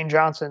like Tremaine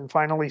Johnson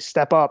finally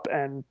step up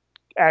and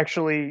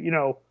actually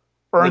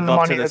earn the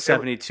money, to the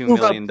 $72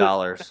 million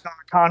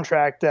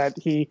contract that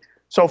he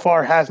so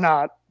far has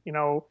not.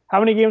 How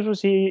many games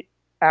was he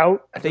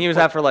out? I think he was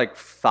out for like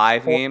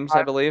 5 games,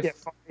 I believe.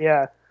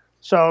 Yeah.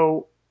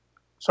 So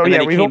and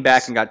then he came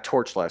back and got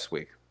torched last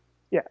week.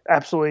 Yeah,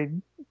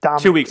 absolutely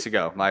dominated. 2 weeks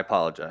ago. My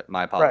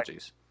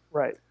apologies.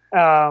 Right.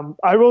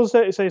 I will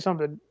say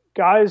something.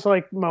 Guys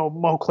like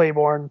Mo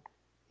Claiborne,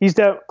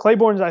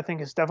 Claiborne's I think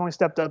has definitely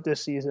stepped up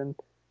this season.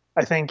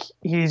 I think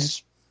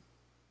he's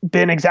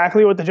been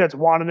exactly what the Jets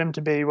wanted him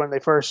to be when they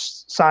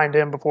first signed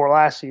him before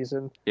last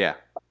season. Yeah.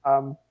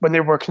 When they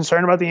were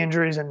concerned about the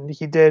injuries, and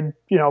he did,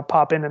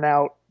 pop in and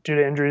out due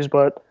to injuries,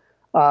 but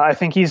I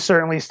think he's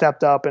certainly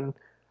stepped up. And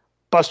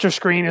Buster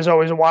Skrine is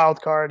always a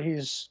wild card.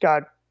 He's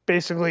got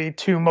basically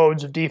 2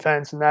 modes of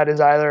defense, and that is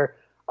either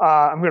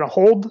I'm going to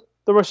hold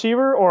the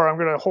receiver or I'm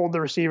going to hold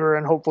the receiver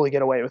and hopefully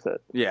get away with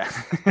it. Yeah.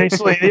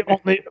 basically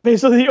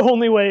the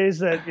only way is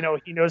that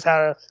he knows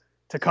how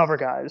to cover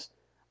guys.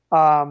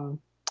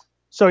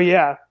 So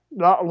yeah,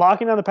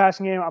 locking down the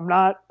passing game.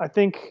 I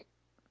think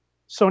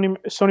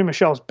Sony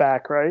Michel's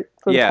back, right?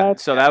 Yeah.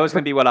 So that was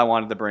going to be what I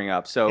wanted to bring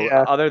up. So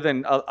other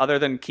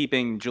than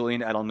keeping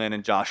Julian Edelman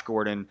and Josh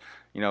Gordon,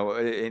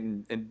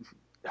 and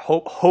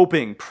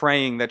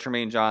praying that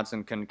Tremaine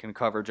Johnson can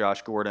cover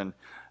Josh Gordon.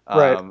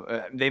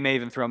 Right. They may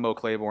even throw Mo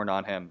Claiborne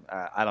on him.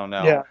 I don't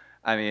know. Yeah.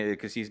 I mean,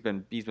 because he's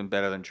been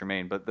better than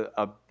Tremaine. But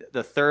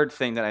the third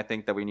thing that I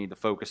think that we need to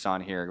focus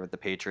on here with the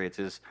Patriots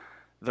is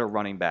their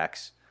running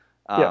backs.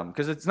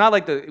 Because it's not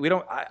like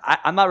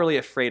I'm not really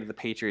afraid of the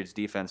Patriots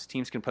defense.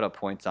 Teams can put up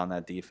points on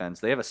that defense.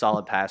 They have a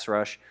solid pass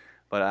rush,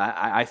 but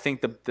I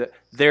think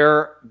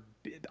they're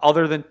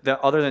other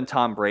than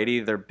Tom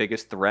Brady, their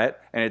biggest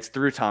threat, and it's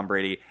through Tom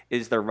Brady,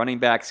 is their running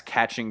backs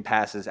catching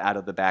passes out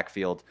of the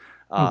backfield,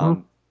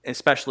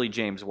 especially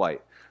James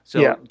White.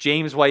 So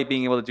James White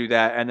being able to do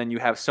that, and then you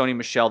have Sony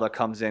Michel that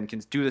comes in, can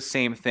do the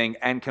same thing,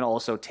 and can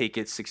also take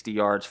it 60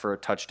 yards for a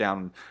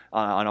touchdown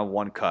on a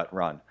one-cut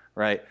run,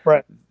 right?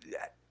 Right.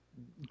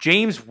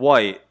 James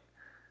White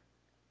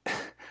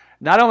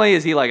Not only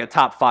is he like a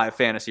top 5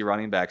 fantasy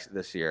running back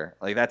this year,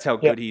 like that's how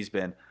good he's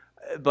been,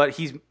 but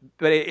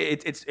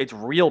it's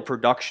real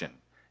production.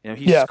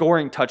 He's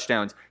scoring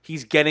touchdowns.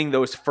 He's getting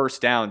those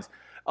first downs.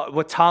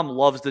 What Tom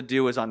loves to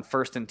do is on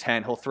 1st and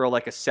 10, he'll throw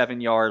like a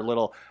 7-yard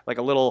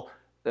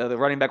the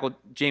running back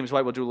James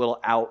White will do a little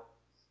out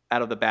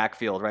of the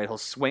backfield, right? He'll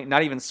swing,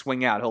 not even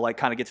swing out. He'll like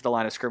kind of get to the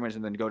line of scrimmage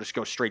and then go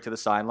straight to the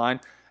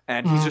sideline.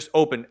 And he's just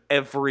open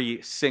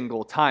every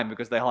single time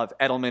because they'll have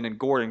Edelman and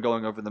Gordon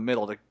going over the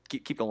middle to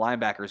keep the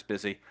linebackers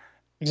busy.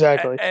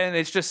 Exactly. And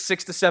it's just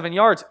 6 to 7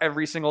 yards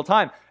every single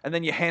time. And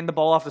then you hand the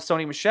ball off to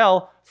Sony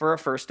Michel for a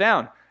first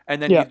down.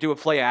 And then you do a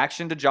play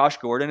action to Josh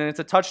Gordon, and it's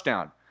a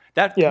touchdown.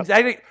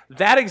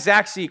 That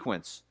exact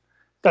sequence.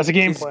 That's a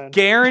game plan.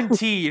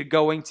 Guaranteed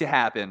going to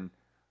happen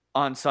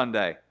on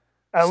Sunday.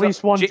 At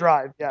least one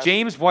drive. Yes.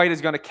 James White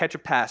is going to catch a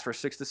pass for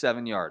 6 to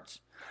 7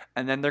 yards.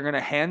 And then they're going to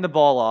hand the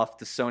ball off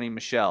to Sony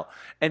Michel.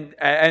 And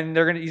he's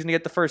going to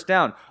get the first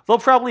down. They'll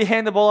probably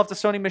hand the ball off to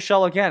Sony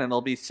Michel again, and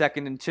it'll be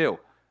 2nd and 2.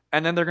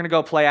 And then they're going to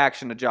go play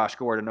action to Josh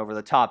Gordon over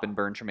the top and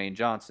burn Tremaine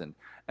Johnson.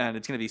 And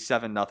it's going to be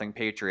 7-0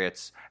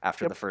 Patriots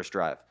after the first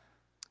drive.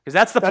 Because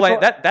that's the play.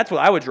 That's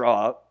what I would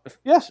draw up.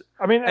 Yes.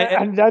 I mean,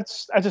 and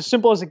that's as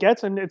simple as it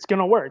gets, and it's going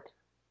to work.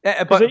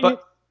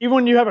 But even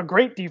when you have a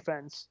great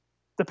defense,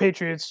 the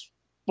Patriots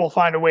will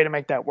find a way to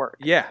make that work.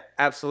 Yeah,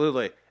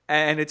 absolutely.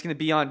 And it's going to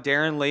be on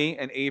Darren Lee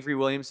and Avery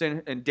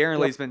Williamson. And Darren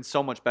Lee's been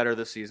so much better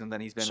this season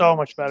than he's been. So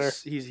much better.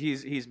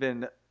 He's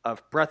been a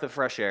breath of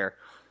fresh air.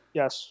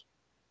 Yes.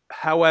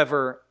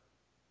 However,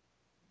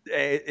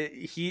 there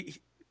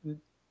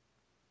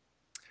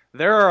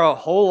are a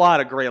whole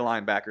lot of great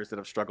linebackers that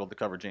have struggled to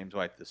cover James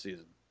White this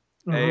season.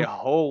 A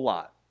whole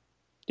lot.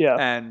 Yeah.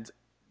 And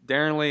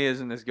Darren Lee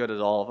isn't as good as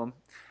all of them,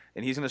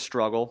 and he's going to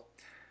struggle.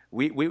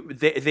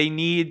 They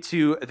need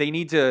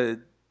to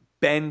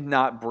bend,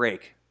 not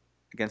break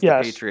against the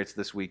Patriots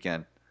this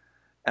weekend.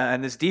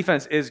 And this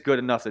defense is good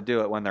enough to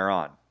do it when they're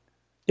on.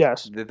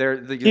 Yes.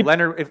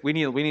 Leonard. If we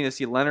need to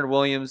see Leonard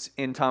Williams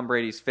in Tom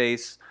Brady's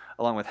face,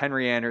 along with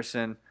Henry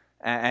Anderson,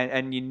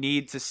 and you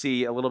need to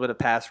see a little bit of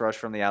pass rush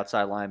from the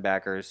outside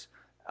linebackers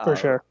for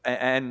sure.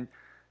 And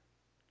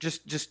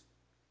just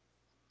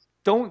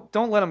don't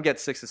let them get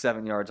 6 to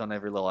 7 yards on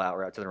every little out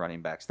route to the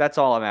running backs. That's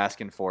all I'm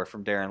asking for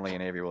from Darren Lee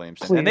and Avery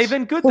Williamson. Please. And they've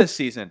been good this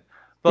season.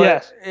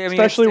 But I mean,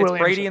 especially it's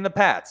Brady and the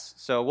Pats,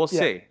 so we'll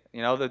see.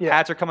 The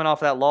Pats are coming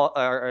off that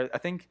I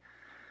think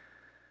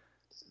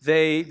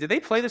did they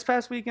play this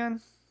past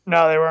weekend?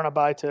 No, they were on a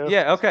bye too.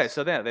 Yeah, okay.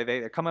 So then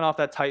they're coming off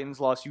that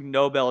Titans loss.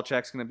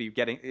 Belichick's going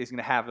to is going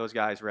to have those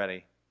guys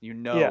ready.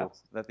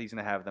 That he's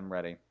going to have them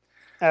ready.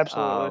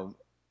 Absolutely.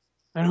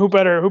 And who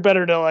better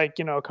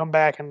to come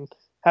back and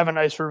have a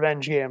nice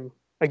revenge game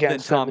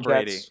against Tom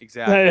Brady, Jets.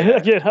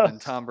 exactly.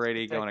 And Tom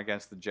Brady going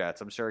against the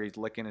Jets. I'm sure he's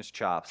licking his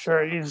chops.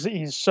 Sure,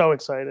 he's so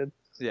excited.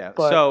 Yeah.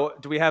 So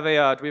do we have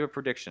a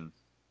prediction?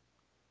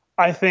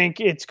 I think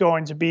it's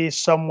going to be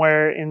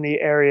somewhere in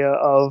the area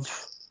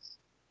of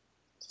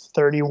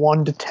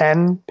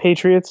 31-10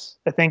 Patriots.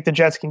 I think the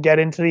Jets can get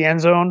into the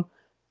end zone,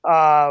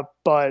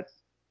 but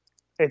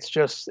it's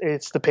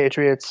the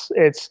Patriots.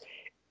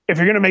 If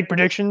you're going to make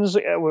predictions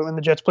when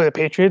the Jets play the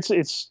Patriots,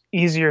 it's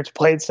easier to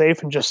play it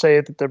safe and just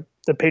say that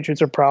the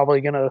Patriots are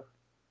probably just going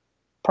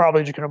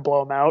to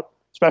blow them out,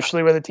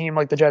 especially with a team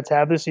like the Jets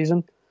have this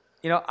season.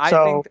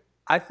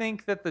 I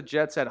think that the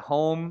Jets at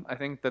home, I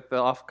think that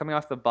coming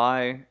off the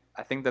bye,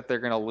 I think that they're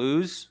going to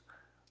lose,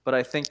 but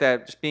I think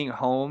that just being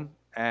home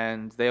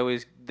and there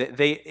have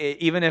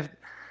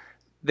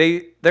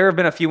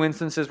been a few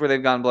instances where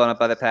they've gotten blown up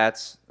by the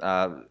Pats,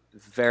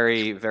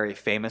 very, very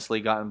famously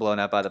gotten blown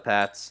up by the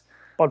Pats.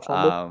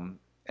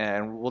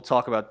 And we'll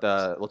talk about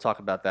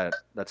that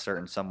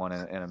certain someone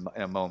in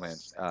a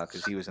moment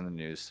because he was in the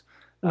news.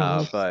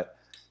 But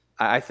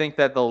I think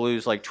that they'll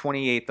lose like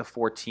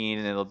 28-14,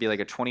 and it'll be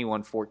like a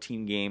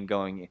 21-14 game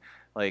going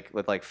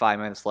with 5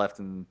 minutes left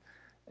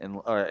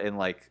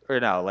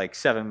like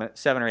 7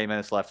 or 8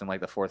 minutes left in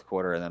like the fourth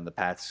quarter, and then the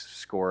Pats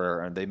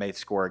score, or they may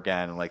score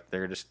again. Like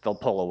they'll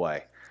pull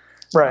away.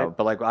 Right.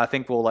 But I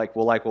think we'll like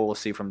what we'll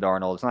see from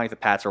Darnold. It's not like the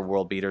Pats are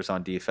world beaters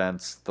on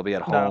defense. They'll be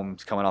at home,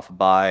 coming off a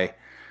bye.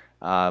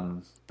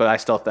 But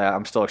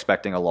I'm still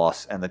expecting a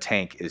loss, and the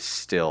tank is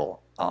still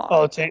on.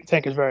 Oh, the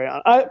tank is very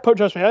on.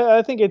 Trust me,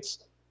 I think it's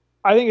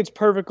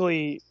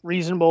perfectly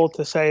reasonable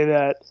to say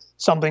that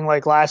something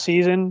like last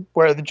season,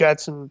 where the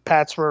Jets and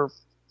Pats were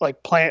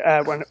like playing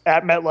at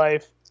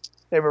MetLife,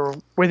 they were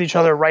with each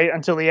other right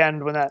until the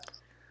end when that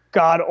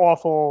god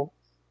awful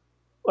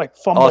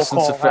fumble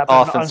call happened.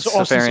 Austin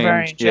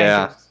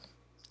Safarian,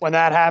 when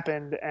that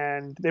happened,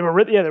 and they were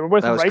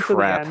with him right to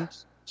the end.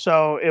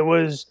 So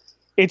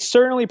it's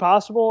certainly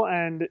possible,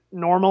 and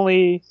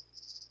normally,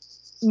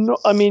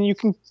 you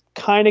can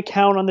kind of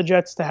count on the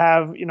Jets to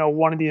have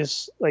one of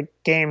these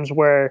games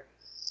where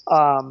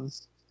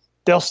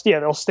they'll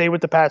stay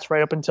with the Pats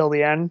right up until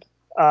the end.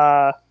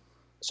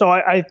 So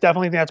I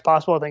definitely think that's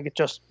possible. I think it's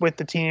just with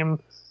the team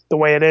the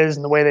way it is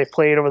and the way they've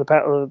played over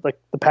the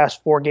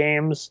past 4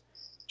 games,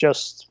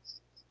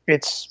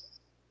 it's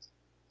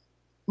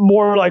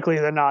more likely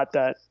than not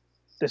that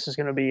this is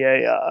going to be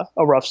a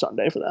rough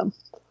Sunday for them.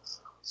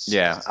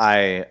 Yeah,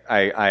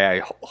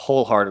 I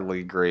wholeheartedly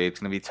agree. It's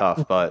going to be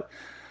tough, but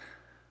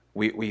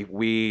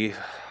we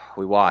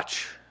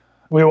watch.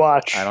 We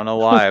watch. I don't know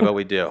why, but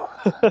we do,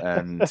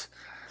 and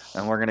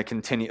we're going to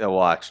continue to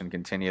watch and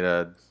continue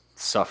to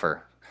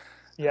suffer.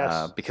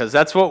 Yes, because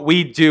that's what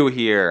we do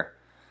here.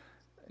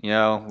 You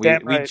know,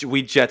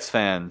 we Jets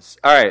fans.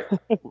 All right,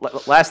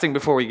 last thing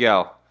before we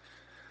go,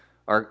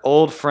 our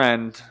old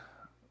friend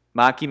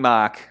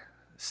Maki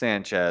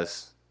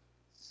Sanchez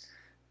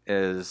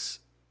is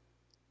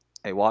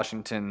a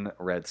Washington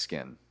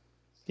Redskin.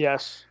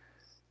 Yes.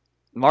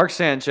 Mark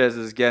Sanchez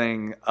is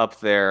getting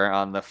up there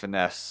on the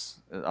finesse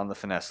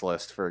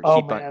list for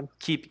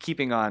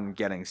keeping on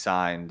getting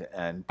signed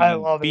and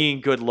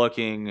being good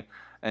looking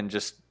and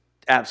just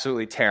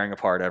absolutely tearing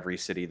apart every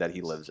city that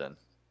he lives in.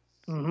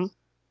 Mm-hmm.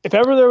 If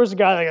ever there was a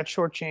guy that got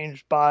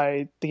shortchanged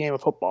by the game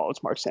of football,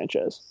 it's Mark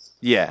Sanchez.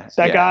 Yeah,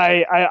 that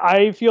guy.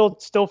 I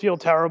still feel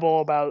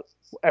terrible about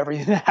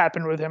everything that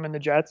happened with him in the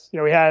Jets. You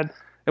know,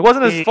 it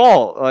wasn't his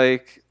fault.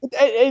 Like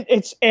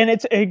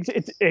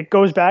it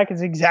goes back.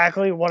 It's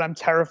exactly what I'm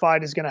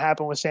terrified is going to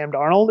happen with Sam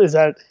Darnold. Is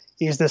that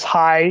he was this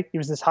high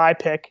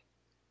pick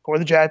for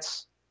the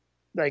Jets.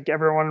 Like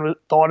everyone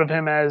thought of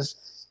him as,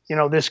 you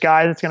know, this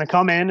guy that's going to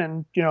come in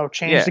and, you know,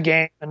 change the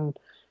game. And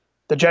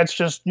the Jets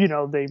just, you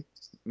know, they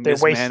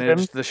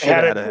mismanaged the shit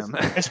out of him.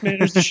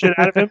 Mismanaged the shit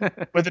out of him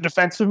with a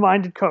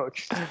defensive-minded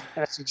coach. And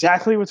that's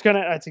exactly what's,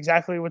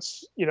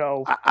 you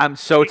know. I'm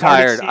so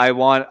tired. I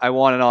want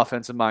an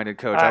offensive-minded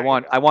coach. I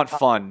want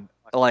fun.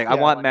 Like I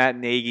want Matt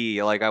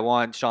Nagy. Like I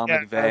want Sean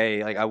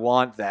McVay. Like I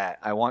want that.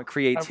 I want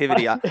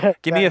creativity.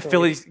 Give me a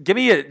Phillies. Give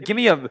me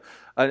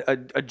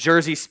a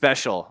jersey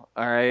special.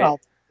 All right.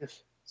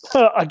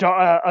 A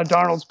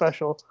Darnold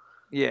special.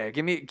 Yeah.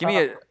 Give me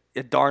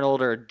a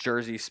Darnold or a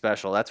jersey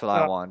special. That's what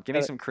I want. Give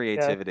me some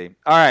creativity. Yeah.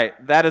 All right.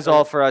 That is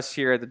all for us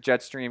here at the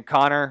Jetstream.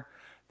 Connor,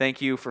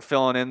 thank you for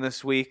filling in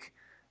this week.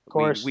 Of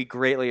course. We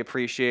greatly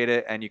appreciate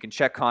it. And you can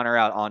check Connor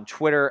out on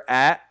Twitter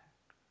at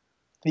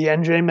the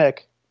NJ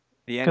Mick.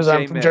 Because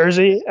I'm from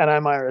Jersey and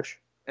I'm Irish.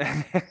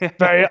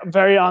 Very,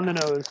 very on the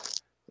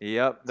nose.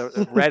 Yep.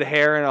 The red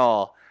hair and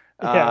all.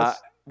 Yes.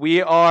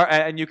 We are,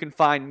 and you can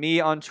find me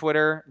on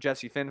Twitter,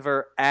 Jesse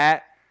Finver,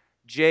 at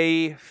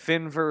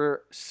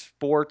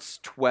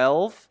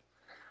JFinverSports12.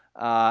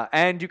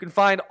 And you can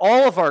find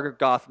all of our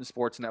Gotham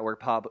Sports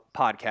Network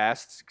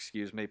podcasts.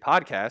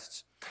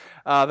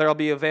 That'll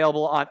be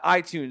available on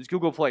iTunes,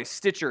 Google Play,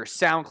 Stitcher,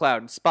 SoundCloud,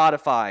 and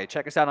Spotify.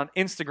 Check us out on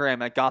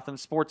Instagram at Gotham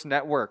Sports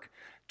Network.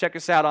 Check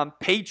us out on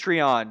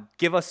Patreon.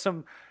 Give us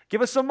some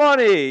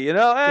money. You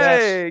know,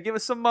 hey, give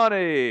us some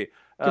money.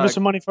 Give us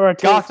some money for our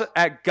takes.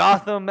 At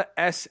Gotham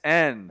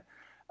SN.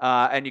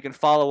 And you can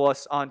follow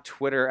us on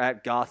Twitter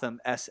at Gotham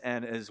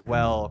SN as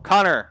well.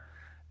 Connor,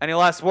 any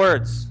last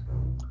words?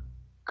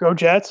 Go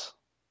Jets.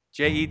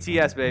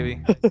 JETS,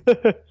 baby.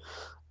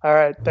 All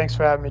right. Thanks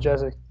for having me,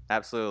 Jesse.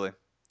 Absolutely.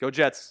 Go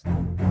Jets.